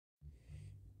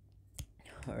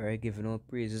Alright, giving all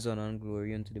praises, honor, and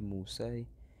glory unto the Most High.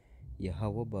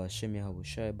 Yahweh, Bahashem, Yahweh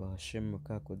Shai, Bahashem,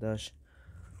 Rakakodash.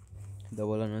 The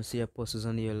wall and the apostles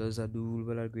and the elders that do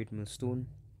rule by a great millstone.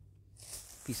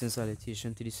 Peace and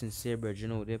salutation to the sincere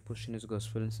brethren out there pushing his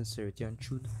gospel in sincerity and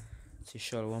truth. Say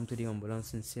shalom to the humble and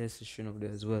sincere sister of there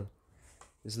as well.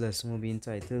 This lesson will be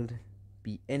entitled,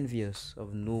 Be Envious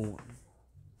of No One.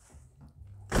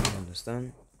 You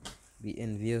understand? Be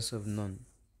envious of none.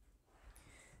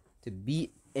 To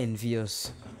be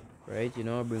envious, right?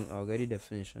 I'll get the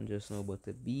definition just now, but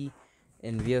to be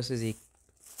envious is a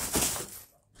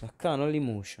carnal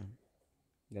emotion.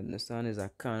 You understand? It's a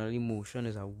carnal emotion,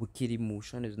 it's a wicked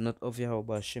emotion, it's not of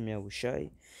Yahweh Hashem Yahushai.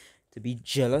 To be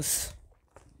jealous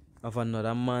of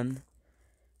another man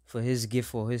for his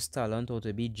gift or his talent, or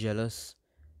to be jealous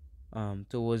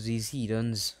towards these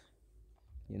heathens,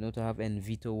 to have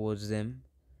envy towards them,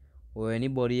 or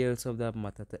anybody else of that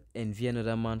matter, to envy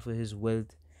another man for his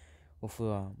wealth, or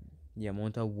for the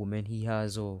amount of women he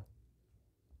has, or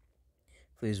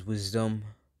for his wisdom,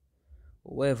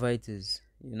 or whatever it is,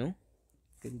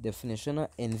 The definition of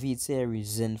envy, it's a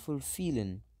resentful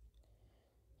feeling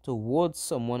towards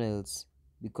someone else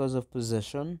because of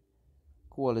possession,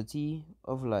 quality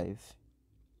of life,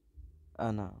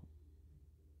 and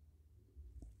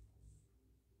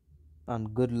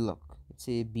good luck. It's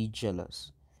a be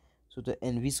jealous. So to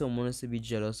envy someone is to be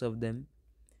jealous of them,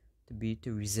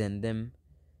 to resent them,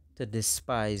 to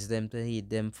despise them, to hate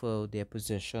them for their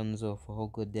possessions or for how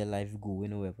good their life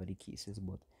going, whatever the case is.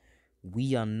 But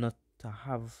we are not to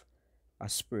have a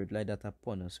spirit like that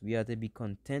upon us. We are to be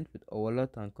content with our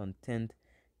lot and content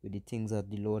with the things that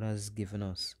the Lord has given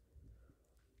us.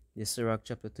 The Sirach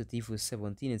chapter 30 verse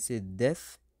 17, it says,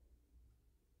 death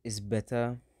is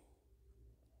better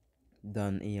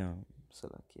than a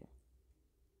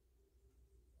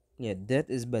death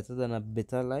is better than a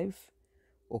bitter life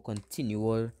or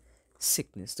continual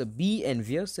sickness. To be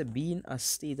envious, to be in a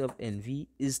state of envy,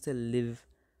 is to live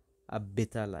a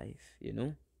bitter life,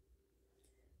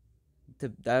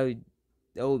 that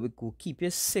will keep you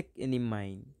sick in the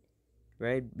mind,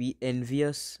 right? Be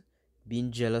envious,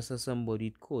 being jealous of somebody,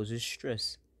 it causes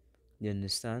stress. You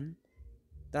understand?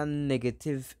 That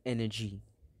negative energy,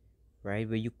 right?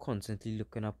 Where you constantly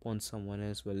looking upon someone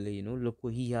else, well, look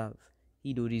what he have.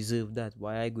 He don't deserve that.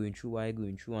 Why I going through?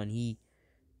 And he,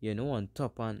 on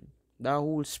top, and that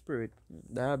whole spirit,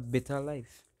 that bitter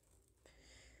life.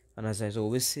 And as I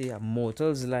always say, a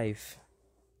mortal's life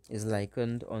is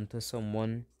likened unto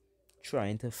someone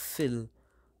trying to fill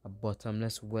a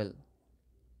bottomless well.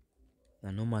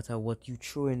 And no matter what you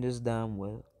throw in this damn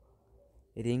well,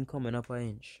 it ain't coming up an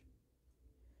inch.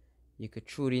 You could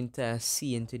throw the entire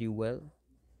sea into the well,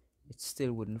 it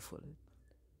still wouldn't fill it.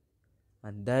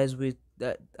 And that is with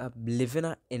that living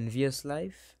an envious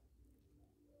life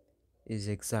is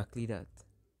exactly that.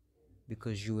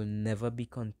 Because you will never be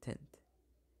content.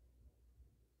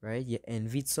 Right? You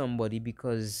envied somebody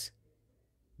because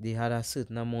they had a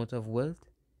certain amount of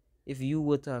wealth. If you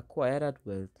were to acquire that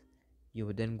wealth, you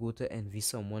would then go to envy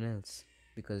someone else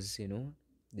because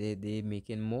they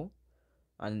making more,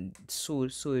 and so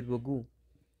it will go.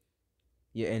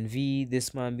 You envy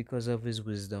this man because of his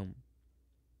wisdom.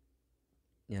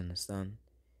 You understand?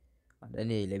 And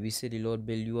then let me say the Lord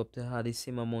build you up to have the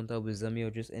same amount of wisdom.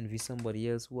 You just envy somebody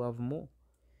else who have more.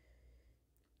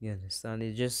 You understand?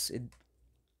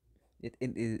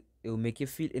 It will make you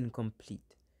feel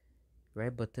incomplete,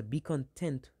 right? But to be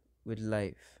content with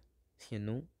life,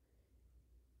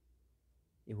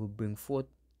 it will bring forth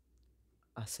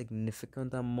a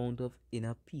significant amount of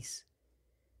inner peace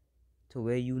to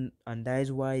where and that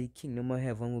is why the kingdom of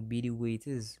heaven will be the way it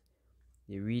is.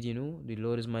 You read, the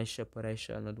Lord is my shepherd, I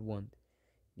shall not want.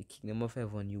 The kingdom of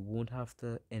heaven, you won't have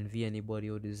to envy anybody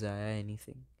or desire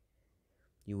anything.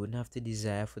 You wouldn't have to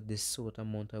desire for this sort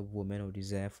amount of woman, or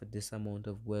desire for this amount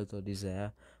of wealth, or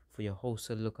desire for your house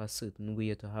to look a certain way,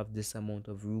 or to have this amount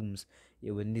of rooms.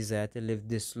 You wouldn't desire to live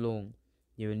this long.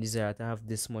 You wouldn't desire to have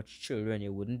this much children.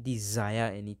 You wouldn't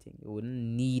desire anything. You wouldn't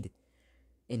need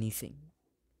anything.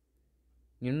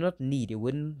 You not need. You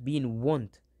wouldn't be in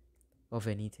want of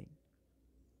anything.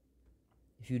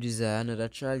 If you desire another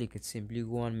child, you could simply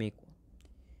go and make one.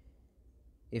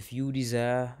 If you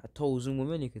desire 1,000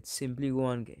 women, you could simply go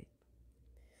and get it.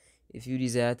 If you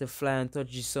desire to fly and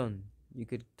touch the sun, you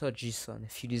could touch the sun.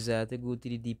 If you desire to go to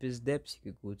the deepest depths,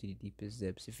 you could go to the deepest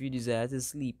depths. If you desire to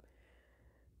sleep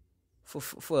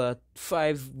for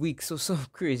 5 weeks or some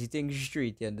crazy thing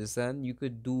straight, you understand? You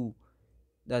could do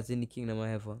that in the kingdom of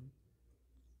heaven.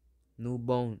 No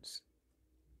bounds.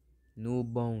 No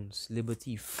bounds.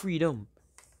 Liberty. Freedom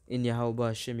in Yahweh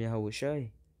Hashem Yahweh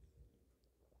Shai.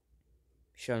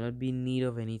 shall not be in need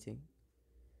of anything,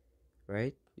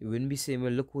 right? You wouldn't be saying,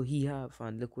 well, look what he have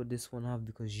and look what this one have,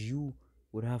 because you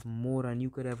would have more than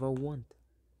you could ever want.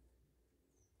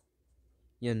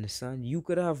 You understand? You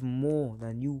could have more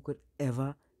than you could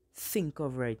ever think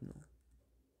of right now.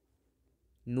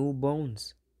 No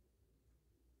bounds.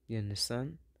 You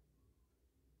understand?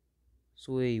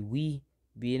 So hey, we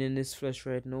being in this flesh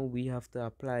right now, we have to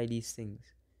apply these things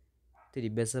to the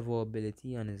best of our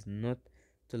ability, and it's not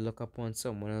to look upon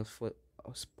someone else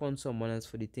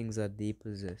for the things that they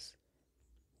possess,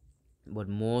 but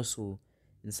more so,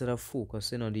 instead of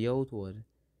focusing on the outward,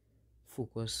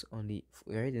 focus on the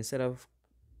right, instead of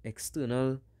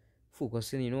external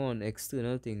focusing, on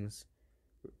external things,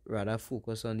 rather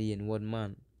focus on the inward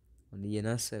man, on the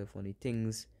inner self, on the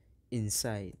things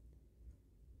inside,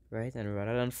 right? And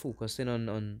rather than focusing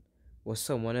on what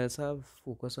someone else have,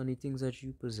 focus on the things that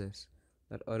you possess,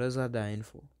 that others are dying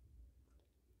for.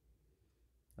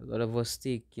 A lot of us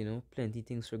take, plenty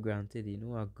things for granted,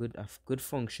 a good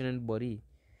functioning body.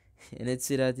 And it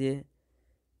say that here,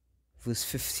 verse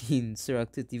 15,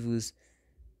 Sirach 30 verse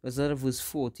out of verse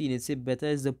 14, it says, better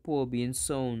is the poor being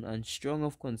sound and strong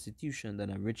of constitution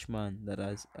than a rich man that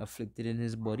is afflicted in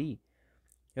his body.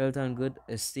 Health and good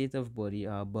estate of body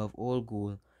are above all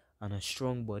gold, and a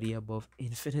strong body above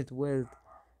infinite wealth.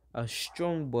 A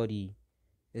strong body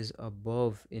is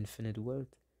above infinite wealth.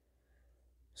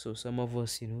 So some of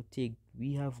us,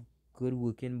 we have good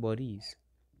working bodies.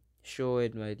 Sure,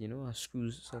 it might,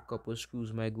 a couple of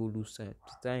screws might go loose at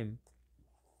the time.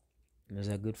 There's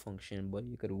a good function, but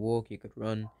you could walk, you could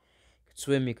run, you could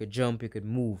swim, you could jump, you could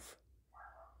move.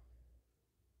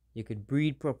 You could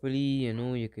breathe properly,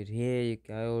 you could hear, you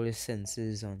got all the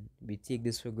senses, and we take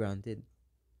this for granted.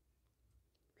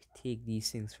 We take these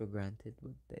things for granted,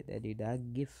 but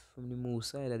that gift from the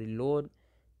Most High, that the Lord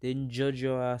didn't judge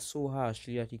your ass so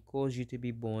harshly that He caused you to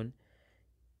be born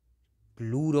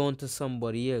glued onto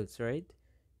somebody else, right?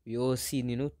 We all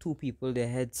seen, two people, their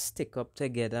heads stick up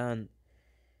together, and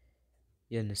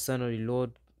you understand, or the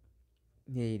Lord,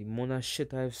 yeah, the amount of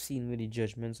shit I've seen with the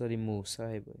judgments of the Most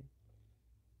High, boy.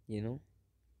 You know,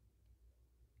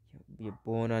 you're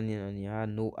born and you have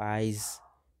no eyes,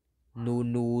 no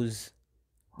nose.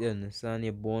 You understand?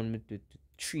 You're born with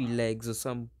 3 legs or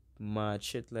some mad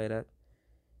shit like that.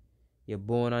 You're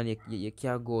born and you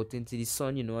can't go out into the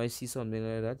sun. I see something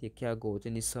like that. You can't go out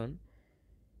in the sun.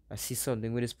 I see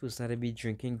something where this person had to be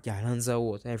drinking gallons of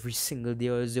water every single day,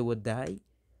 or else they would die.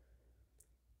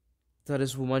 So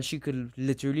this woman, she could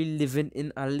literally live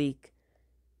in a lake,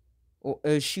 or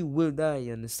else she will die.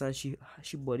 You understand?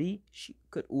 She body, she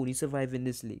could only survive in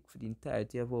this lake for the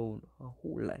entirety of her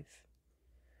whole life.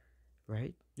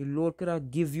 Right? The Lord could have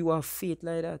give you a fate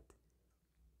like that.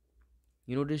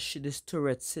 This shit, this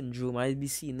Tourette syndrome, I be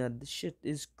seeing that this shit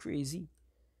is crazy.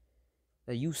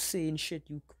 That you saying shit,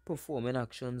 you performing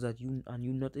actions that you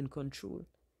not in control.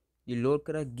 The Lord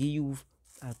could have give you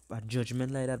a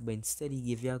judgment like that, but instead He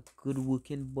gave you a good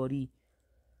working body.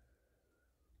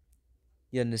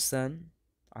 You understand?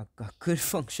 A good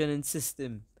functioning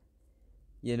system.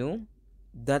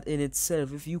 That in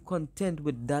itself, if you content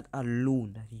with that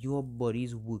alone, that your body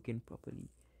is working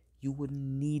properly, you wouldn't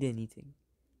need anything.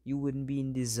 You wouldn't be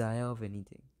in desire of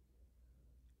anything.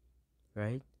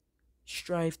 Right?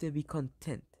 Strive to be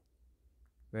content.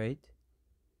 Right?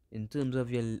 In terms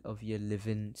of your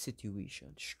living situation,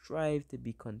 strive to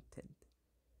be content.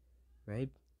 Right?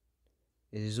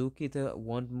 It is okay to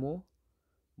want more,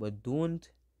 but don't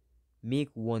make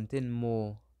wanting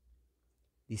more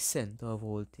the center of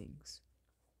all things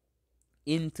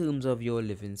in terms of your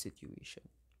living situation.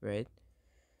 Right?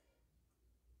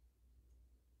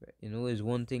 It's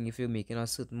one thing if you're making a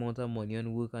certain amount of money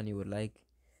on work and you would like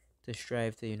to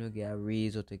strive to, get a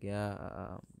raise or to get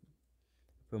a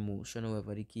promotion or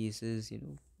whatever the case is,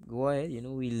 go ahead,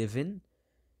 we live in,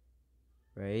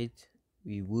 right?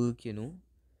 We work,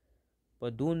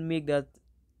 but don't make that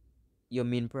your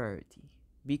main priority.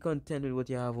 Be content with what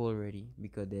you have already,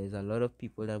 because there's a lot of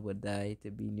people that would die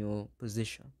to be in your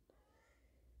position.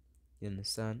 You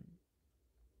understand?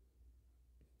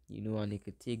 And you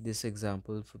could take this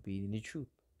example for being the truth.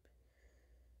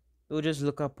 Don't just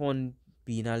look upon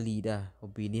being a leader or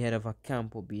being the head of a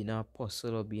camp or being an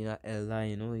apostle or being an elder.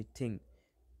 You think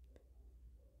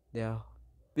there are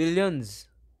billions,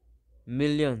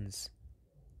 millions,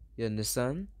 you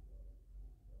understand,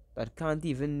 that can't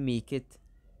even make it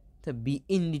to be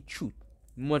in the truth,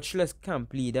 much less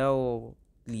camp leader or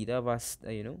leader of us,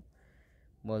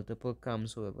 multiple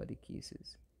camps, whatever the case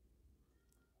is.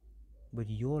 But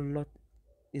your lot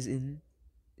is in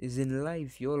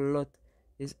life. Your lot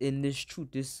is in this truth,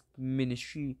 this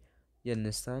ministry You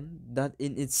understand? That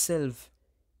in itself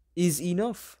is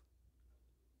enough,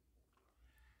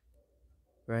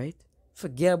 right?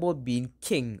 Forget about being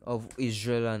king of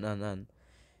Israel and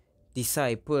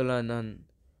disciple and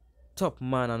top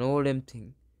man and all them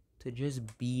things. To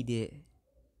just be there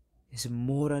is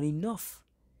more than enough.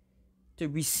 To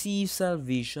receive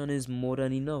salvation is more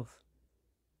than enough.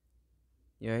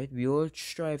 Right? We all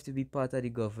strive to be part of the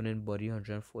governing body,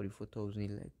 144,000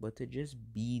 elect, but to just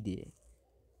be there,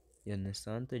 you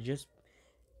understand? To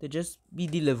just be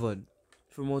delivered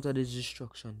from out of this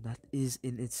destruction, that is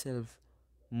in itself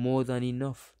more than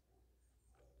enough.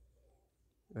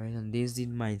 Right? And there's the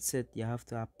mindset you have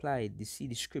to apply. You see,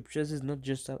 the scriptures is not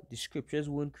just the scriptures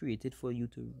weren't created for you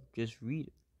to just read.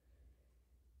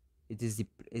 It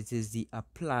is the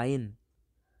applying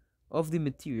of the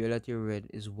material that you read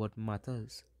is what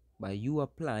matters. By you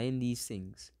applying these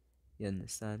things, you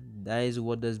understand? That is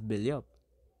what does build you up.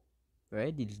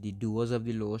 Right? The doers of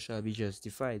the law shall be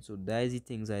justified. So that is the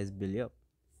things that is build you up.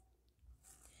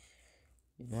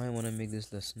 I want to make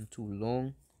this lesson too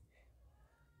long.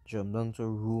 Jump down to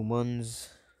Romans.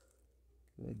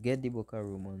 Get the book of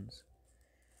Romans,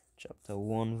 chapter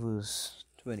 1, verse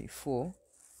 24.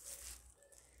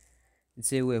 It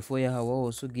says, wherefore Yahweh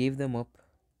also gave them up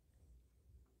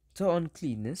to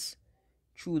uncleanness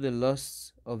through the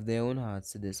lusts of their own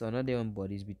hearts, to dishonor their own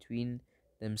bodies between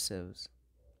themselves.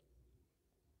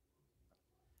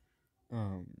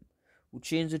 Who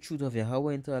changed the truth of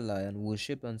Yahweh into a lie, and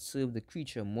worship and serve the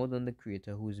creature more than the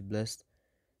Creator, who is blessed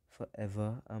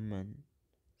forever. Amen.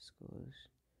 Scores.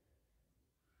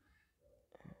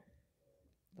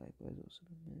 Likewise also.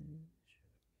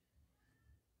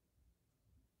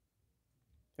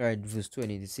 Alright, verse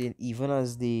 20. They say, even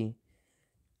as they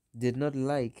did not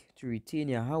like to retain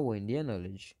Yahweh in their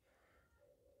knowledge,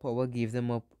 power gave them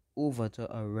up over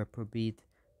to a reprobate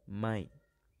mind,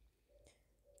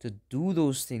 to do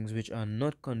those things which are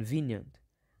not convenient,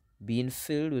 being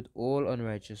filled with all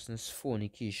unrighteousness,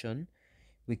 fornication,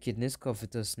 wickedness,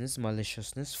 covetousness,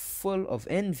 maliciousness, full of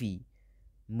envy,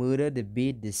 murder,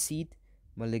 debate, deceit,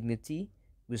 malignity,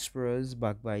 whisperers,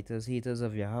 backbiters, haters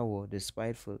of Yahweh,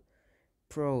 despiteful,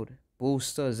 proud,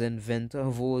 boasters, inventor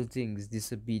of all things,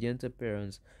 disobedient to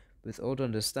parents, without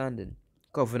understanding,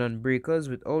 covenant breakers,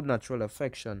 without natural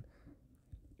affection,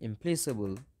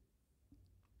 implacable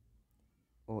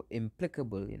or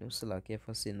implicable, Salakia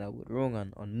for saying that word wrong,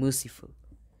 and unmerciful.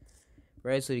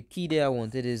 Right? So the key there I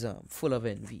wanted is full of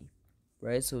envy.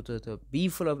 Right? So to be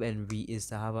full of envy is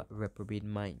to have a reprobate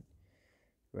mind.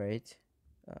 Right?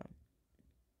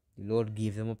 The Lord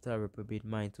gave them up to a reprobate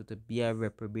mind. So to be a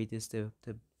reprobate is to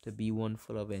be one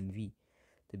full of envy.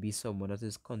 To be someone that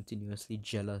is continuously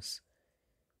jealous.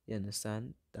 You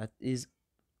understand? That is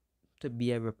to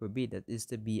be a reprobate. That is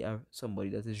to be somebody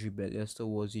that is rebellious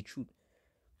towards the truth.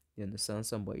 You understand?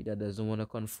 Somebody that doesn't want to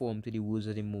conform to the words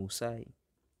of the Most High.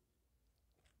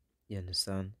 You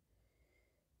understand?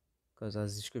 Because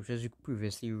as the scriptures you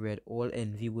previously read, all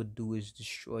envy would do is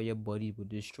destroy your body, would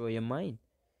destroy your mind.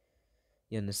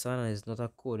 You understand? And it's not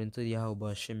according to the Yahweh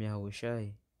Hashem Yahweh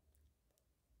Shai.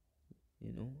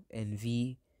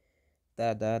 Envy,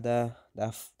 that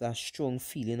strong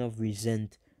feeling of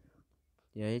resent,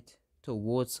 right?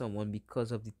 Towards someone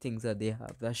because of the things that they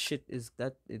have. That shit is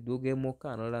that it don't get more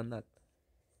carnal than that.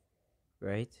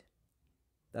 Right?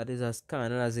 That is as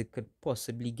carnal as it could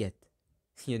possibly get.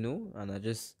 And I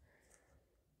just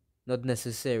not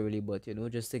necessarily, but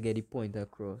just to get the point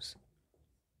across.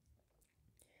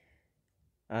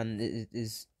 And it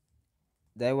is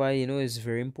that why it's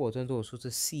very important also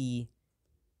to see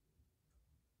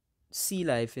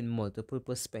life in multiple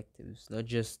perspectives, not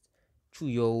just through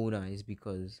your own eyes,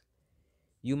 because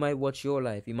you might watch your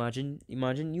life. Imagine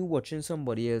you watching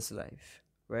somebody else's life,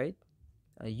 right?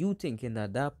 And you thinking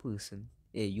that person,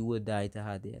 you would die to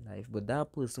have their life, but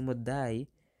that person would die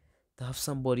to have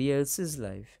somebody else's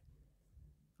life.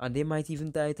 And they might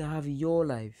even die to have your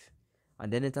life.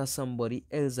 And then it has somebody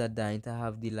else that dying to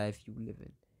have the life you live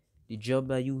in. The job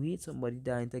that you hate, somebody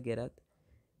dying to get at,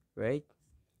 right?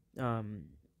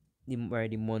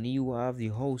 The money you have, the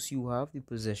house you have, the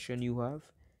possession you have,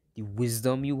 the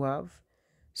wisdom you have,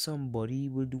 somebody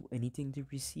will do anything to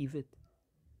receive it.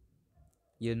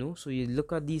 So you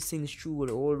look at these things through with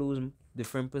all those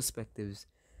different perspectives,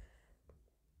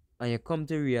 and you come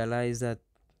to realize that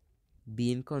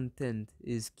being content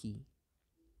is key.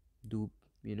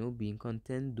 Being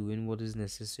content, doing what is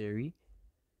necessary,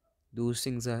 those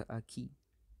things are key.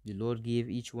 The Lord gave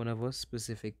each one of us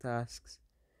specific tasks,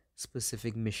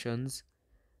 specific missions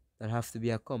that have to be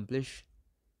accomplished,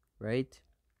 right?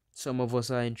 Some of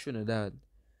us are in Trinidad.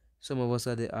 Some of us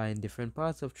are in different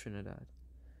parts of Trinidad.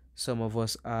 Some of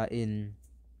us are in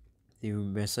the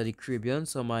rest of the Caribbean.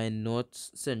 Some are in North,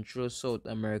 Central, South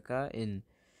America, in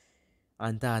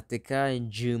Antarctica,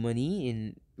 in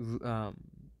Germany,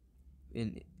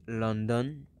 in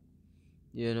London,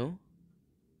 you know,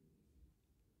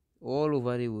 all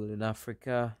over the world, in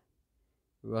Africa,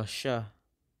 Russia,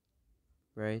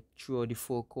 right, throughout the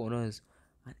four corners.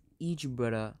 And each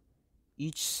brother,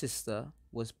 each sister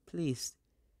was placed,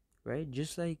 right,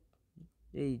 just like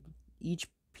they, each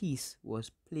piece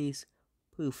was placed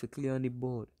perfectly on the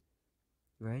board,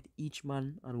 right? Each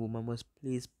man and woman was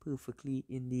placed perfectly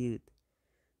in the earth.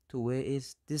 To where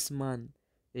is this man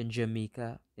in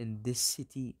Jamaica, in this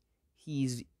city? He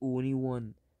is the only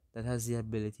one that has the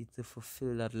ability to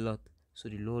fulfill that lot. So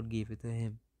the Lord gave it to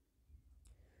him,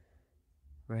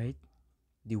 right?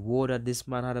 The war that this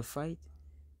man had to fight,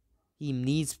 he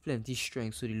needs plenty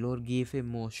strength. So the Lord gave him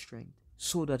more strength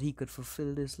so that he could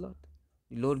fulfill this lot.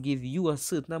 The Lord gave you a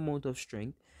certain amount of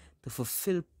strength to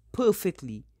fulfill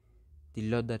perfectly the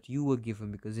lot that you were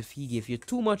given. Because if he gave you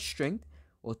too much strength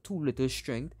or too little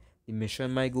strength, the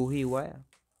mission might go haywire.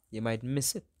 You might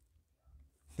miss it.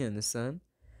 You understand?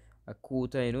 A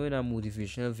quote I know in a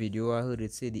motivational video, I heard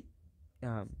it say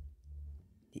um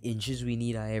the inches we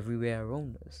need are everywhere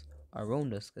around us.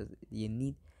 Around us, because you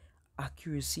need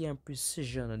accuracy and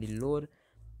precision, and the Lord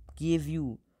gave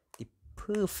you the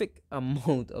perfect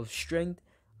amount of strength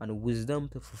and wisdom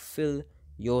to fulfill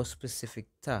your specific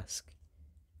task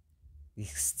the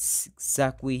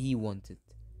exact way He wanted.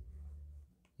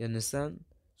 You understand?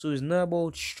 So it's not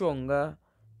about stronger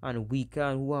and weaker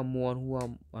and who are more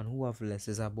and who have less.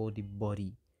 It's about the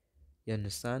body. You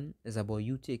understand? It's about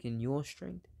you taking your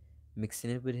strength, mixing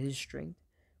it with his strength,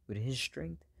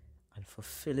 and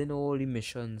fulfilling all the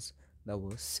missions that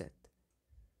were set.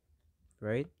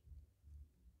 Right?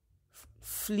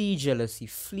 Flee jealousy,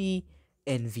 flee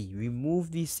envy.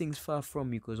 Remove these things far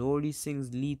from you, because all these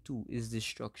things lead to is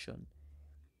destruction.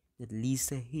 It leads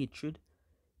to hatred.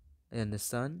 You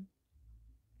understand?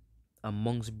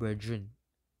 Amongst brethren.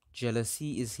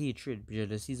 Jealousy is hatred.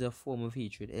 Jealousy is a form of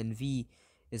hatred. Envy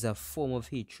is a form of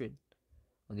hatred.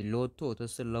 And the Lord taught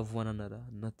us to love one another,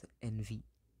 not to envy.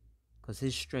 Because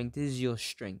His strength is your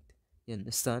strength. You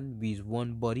understand? We is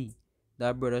one body.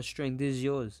 That brother's strength is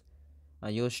yours.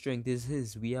 And your strength is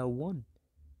his. We are one.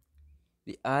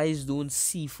 The eyes don't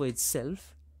see for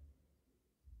itself.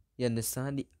 You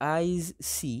understand? The eyes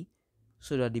see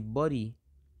so that the body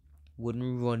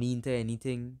wouldn't run into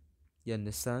anything. You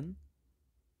understand?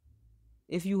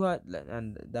 If you had,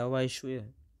 and that why I show you,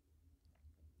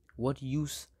 what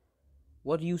use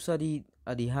are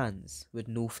the hands with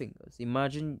no fingers?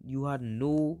 Imagine you had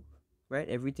no, right,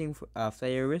 everything after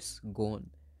your wrist gone.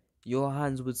 Your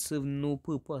hands would serve no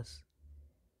purpose.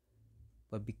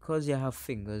 But because you have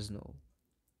fingers now,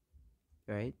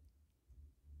 right,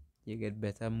 you get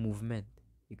better movement.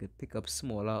 You could pick up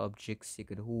smaller objects, you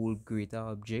could hold greater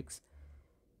objects.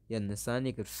 You understand?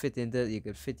 You could fit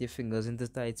your fingers into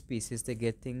tight spaces to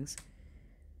get things,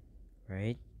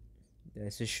 right?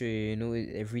 That's to show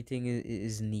you, everything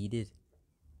is needed.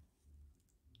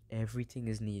 Everything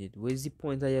is needed. Where's the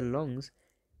point of your lungs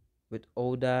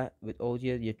without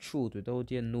your throat,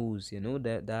 without your nose?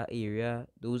 That area,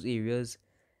 those areas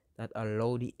that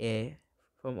allow the air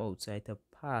from outside to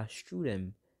pass through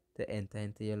them to enter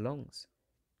into your lungs,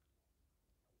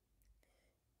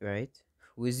 right?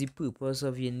 What's the purpose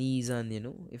of your knees? And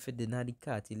if it didn't have the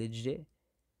cartilage there,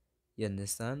 you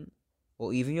understand?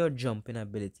 Or even your jumping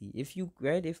ability. If you,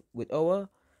 right, if with our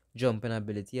jumping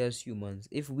ability as humans,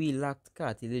 if we lacked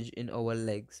cartilage in our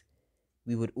legs,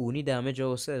 we would only damage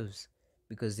ourselves,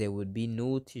 because there would be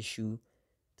no tissue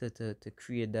to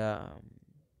create that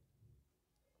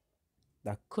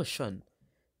cushion,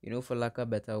 for lack of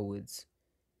better words.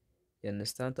 You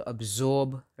understand? To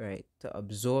absorb, right? To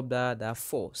absorb that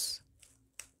force.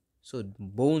 So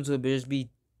bones will just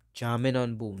be jamming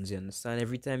on bones. You understand?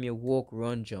 Every time you walk,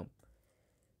 run, jump.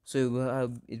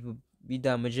 So it will be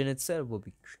damaging itself, but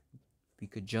we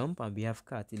could jump and we have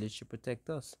cartilage to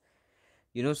protect us.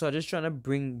 So I'm just trying to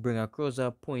bring across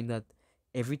that point that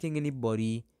everything in the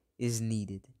body is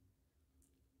needed.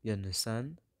 You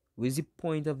understand? What's the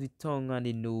point of the tongue and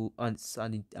the nose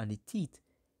and the teeth,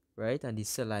 right? And the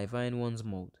saliva in one's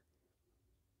mouth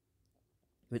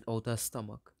without a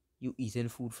stomach? You eating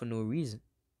food for no reason.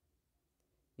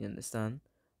 You understand?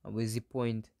 And what's the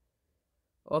point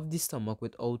of the stomach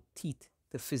without teeth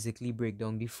to physically break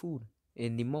down the food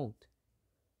in the mouth?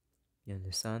 You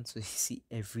understand? So you see,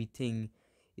 everything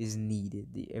is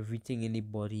needed. Everything in the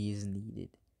body is needed.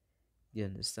 You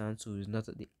understand? So it's not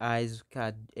that the eyes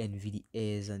can't envy the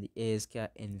ears, and the ears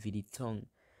can't envy the tongue.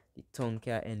 The tongue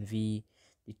can't envy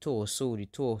the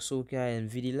torso can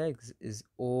envy the legs is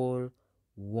all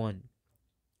one,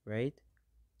 right?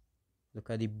 Look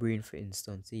at the brain, for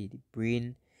instance. The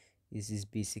brain is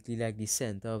basically like the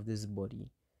center of this body.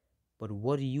 But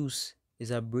what use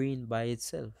is a brain by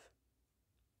itself?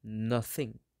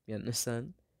 Nothing. You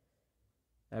understand?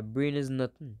 A brain is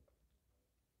nothing,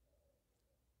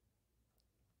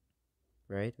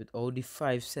 right? With all the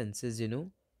five senses,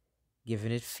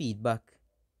 giving it feedback.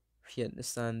 You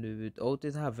understand? Without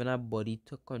it having a body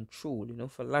to control,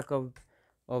 for lack of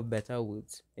better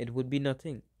words, it would be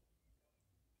nothing.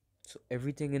 So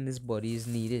everything in this body is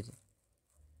needed.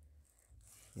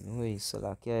 So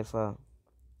like if I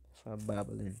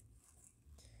babbling.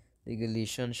 The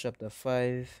Galatians chapter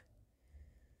 5,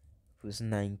 verse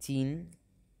 19.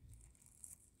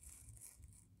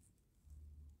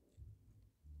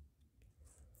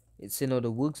 It's saying, the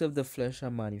works of the flesh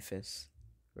are manifest,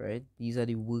 right? These are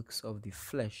the works of the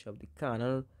flesh, of the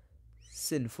carnal,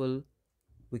 sinful,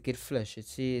 wicked flesh. It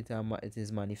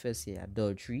is manifest here: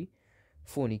 adultery,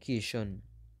 fornication,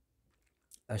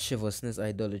 lasciviousness,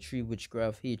 idolatry,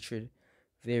 witchcraft, hatred,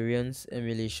 variance,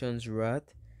 emulations,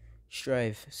 wrath,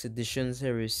 strife, seditions,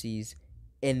 heresies,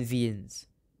 envyings.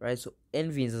 Right? So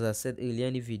envyings, as I said earlier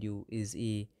in the video, is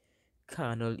a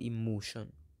carnal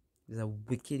emotion. It's a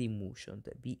wicked emotion.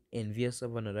 To be envious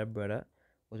of another brother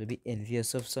or to be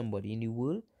envious of somebody in the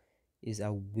world is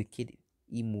a wicked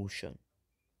emotion.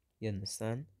 You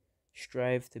understand?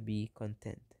 Strive to be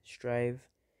content. Strive,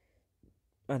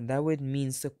 and that word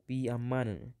means to be a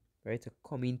man, right? To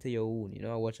come into your own.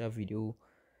 I watched a video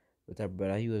with a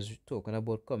brother. He was talking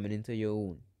about coming into your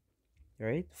own,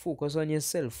 right? Focus on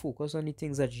yourself. Focus on the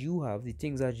things that you have, the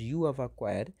things that you have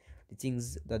acquired, the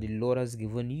things that the Lord has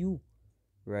given you,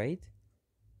 right?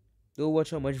 Don't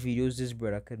watch how much videos this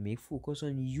brother can make. Focus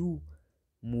on you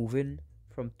moving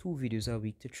from 2 videos a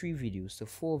week to 3 videos to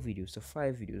 4 videos to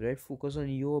 5 videos, right? Focus on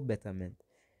your betterment,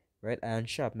 right? Iron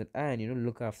sharpened iron.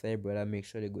 Look after your brother, make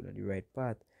sure they go on the right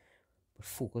path. But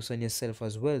focus on yourself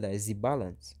as well. That is the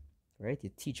balance, right? You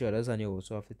teach others and you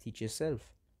also have to teach yourself,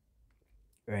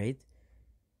 right?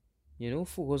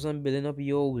 Focus on building up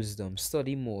your wisdom,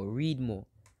 study more, read more,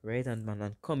 right?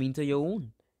 And come into your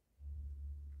own.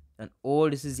 And all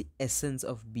this is the essence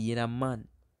of being a man,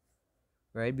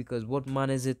 right? Because what man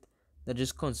is it that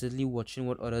just constantly watching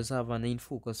what others have and ain't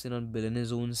focusing on building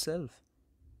his own self,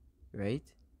 right?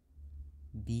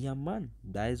 Be a man.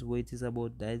 That is what it is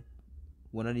about. That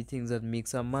one of the things that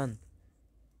makes a man,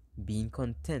 being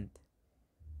content.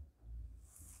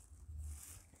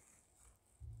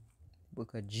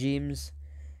 Book of James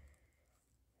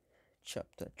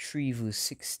chapter 3 verse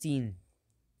 16.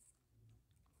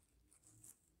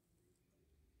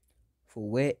 For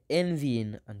where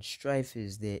envying and strife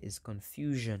is, there is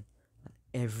confusion and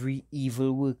every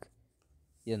evil work.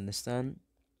 You understand?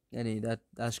 And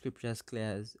that scripture is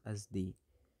clear as day.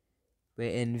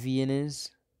 Where envying is,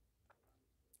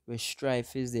 where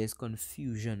strife is, there is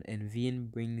confusion. Envying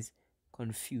brings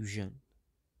confusion.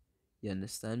 You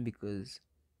understand? Because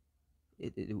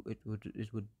it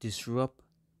would disrupt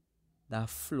that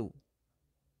flow.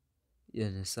 You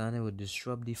understand? It would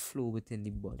disrupt the flow within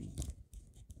the body.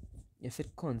 If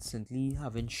it constantly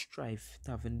having strife,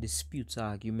 having disputes,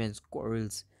 arguments,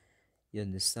 quarrels, you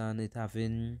understand, it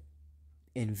having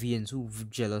envyings, who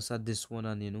jealous at this one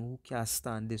and who can't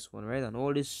stand this one, right? And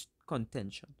all this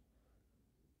contention,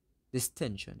 this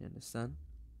tension, you understand?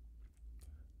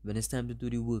 When it's time to do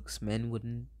the works,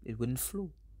 it wouldn't flow.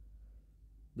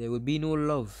 There would be no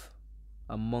love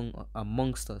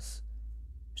amongst us.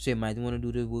 So you might want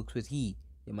to do the works with he.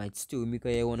 You might still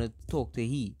because you want to talk to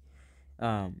he.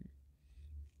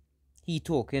 He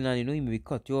talking and he may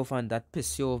cut you off and that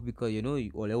piss you off because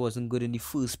all it wasn't good in the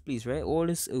first place, right? All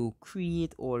this, it will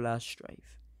create all that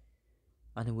strife.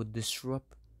 And it would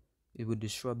disrupt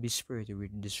the spirit, it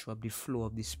would disrupt the flow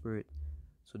of the spirit.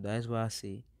 So that is why I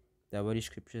say, that what the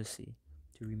scriptures say,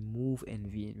 to remove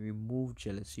envy and remove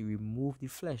jealousy, remove the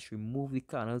flesh, remove the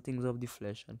carnal things of the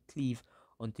flesh and cleave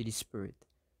unto the spirit.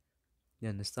 You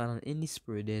understand? And in the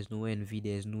spirit there is no envy,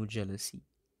 there is no jealousy.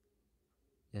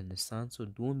 You understand? So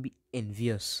don't be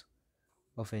envious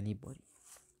of anybody.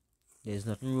 There's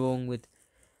nothing wrong with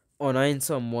honoring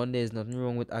someone, there's nothing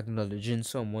wrong with acknowledging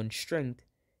someone's strength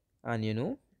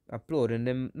and applauding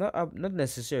them, not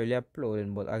necessarily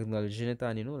applauding but acknowledging it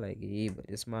and like, hey, but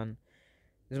this man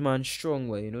strong,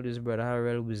 but this brother have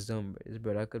real wisdom, but this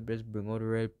brother could just bring out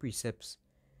real precepts.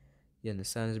 You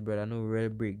understand? This brother no real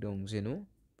breakdowns,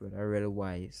 brother real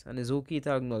wise, and it's okay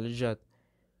to acknowledge that,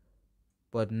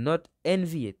 but not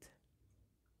envy it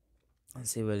and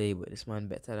say, well, hey, but this man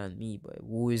better than me, but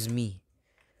who is me?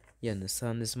 You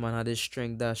understand? This man had his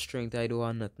strength, that strength, I don't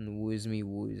have nothing. Woe is me,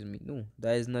 woe is me. No,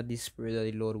 that is not the spirit that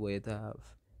the Lord wanted to have.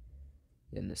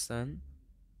 You understand?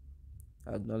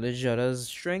 Acknowledge others'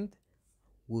 strength,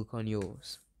 work on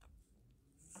yours.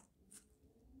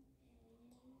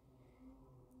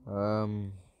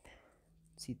 Um,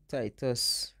 see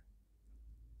Titus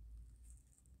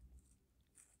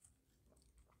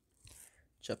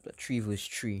chapter 3, verse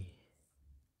 3.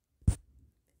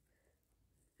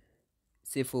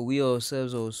 Say, for we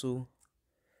ourselves also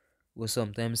were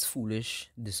sometimes foolish,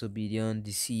 disobedient,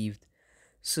 deceived,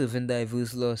 serving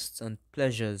diverse lusts and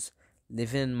pleasures,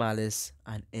 living in malice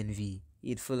and envy,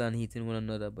 hateful and hating one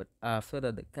another. But after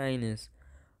that, the kindness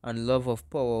and love of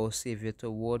power our Savior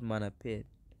toward man appeared.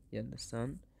 You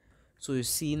understand? So you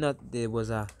see that there was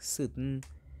a certain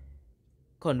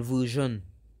conversion,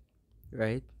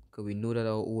 right? Because we know that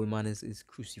our old man is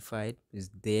crucified, is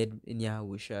dead in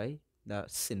Yahushai, that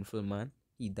sinful man.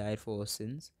 He died for our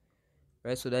sins,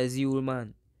 right? So that is the old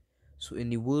man. So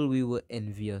in the world we were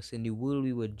envious, in the world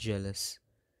we were jealous.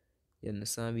 You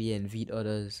understand? We envied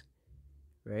others,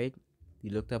 right? We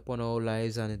looked upon our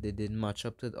lives and they didn't match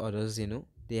up to others, you know.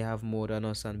 They have more than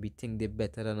us and we think they're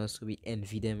better than us, so we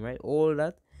envy them, right? All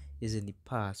that is in the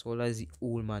past. All that is the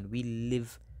old man. We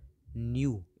live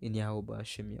new in Yahweh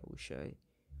Hashem Yahushai.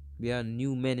 We are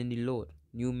new men in the Lord,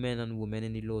 new men and women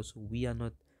in the Lord, so we are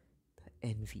not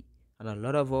envy. And a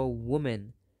lot of our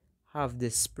women have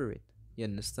this spirit, you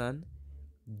understand?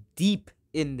 Deep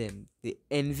in them, they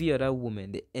envy other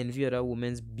women, they envy other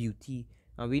women's beauty.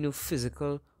 And we know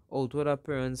physical, outward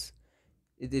appearance,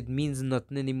 it means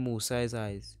nothing in the Mosai's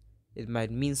eyes. It might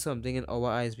mean something in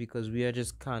our eyes because we are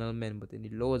just carnal men, but in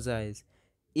the Lord's eyes,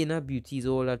 inner beauty is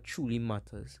all that truly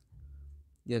matters.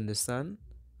 You understand?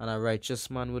 And a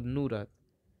righteous man would know that.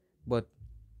 But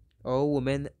our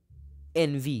women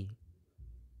envy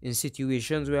in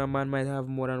situations where a man might have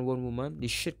more than one woman. The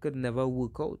shit could never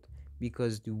work out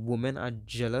because the women are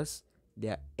jealous, they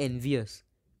are envious.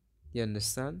 You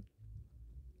understand?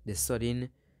 They're studying.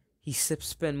 He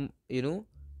spend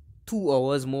 2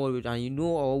 hours more with, and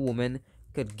our woman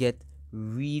could get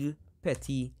real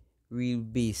petty, real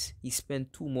base. He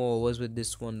spent 2 more hours with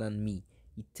this one than me.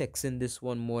 He texting this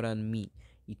one more than me.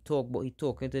 He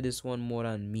talking to this one more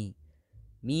than me.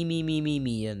 Me.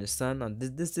 You understand? And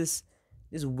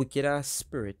this wicked ass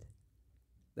spirit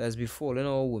that's befallen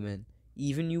all women,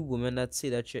 even you women that say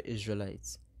that you're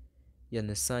Israelites. You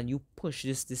understand? You push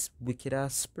this wicked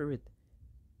ass spirit,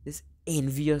 this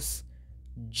envious,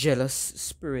 jealous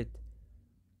spirit,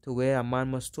 to where a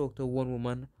man must talk to one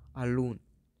woman alone.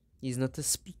 He's not to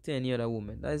speak to any other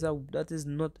woman. That is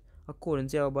not according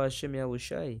to Abba Hashem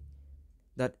Yahushai.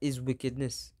 That is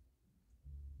wickedness.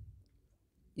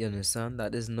 You understand?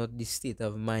 That is not the state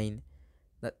of mind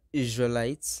that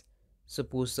Israelites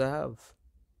supposed to have.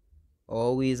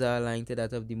 Always are aligned to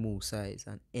that of the Mosai's.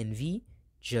 And envy,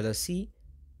 jealousy,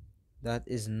 that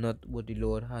is not what the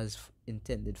Lord has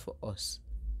intended for us.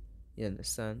 You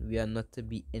understand? We are not to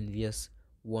be envious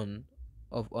one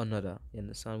of another. You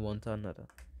understand? One to another.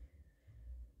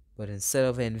 But instead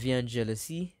of envy and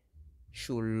jealousy,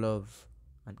 show love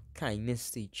and kindness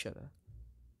to each other.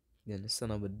 You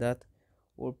understand? And with that,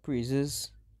 all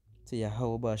praises to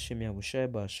Yahweh Ba'Shem Yahushai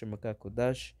Ba'Shem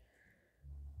Kodash.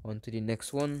 On to the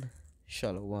next one.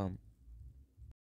 Shalom.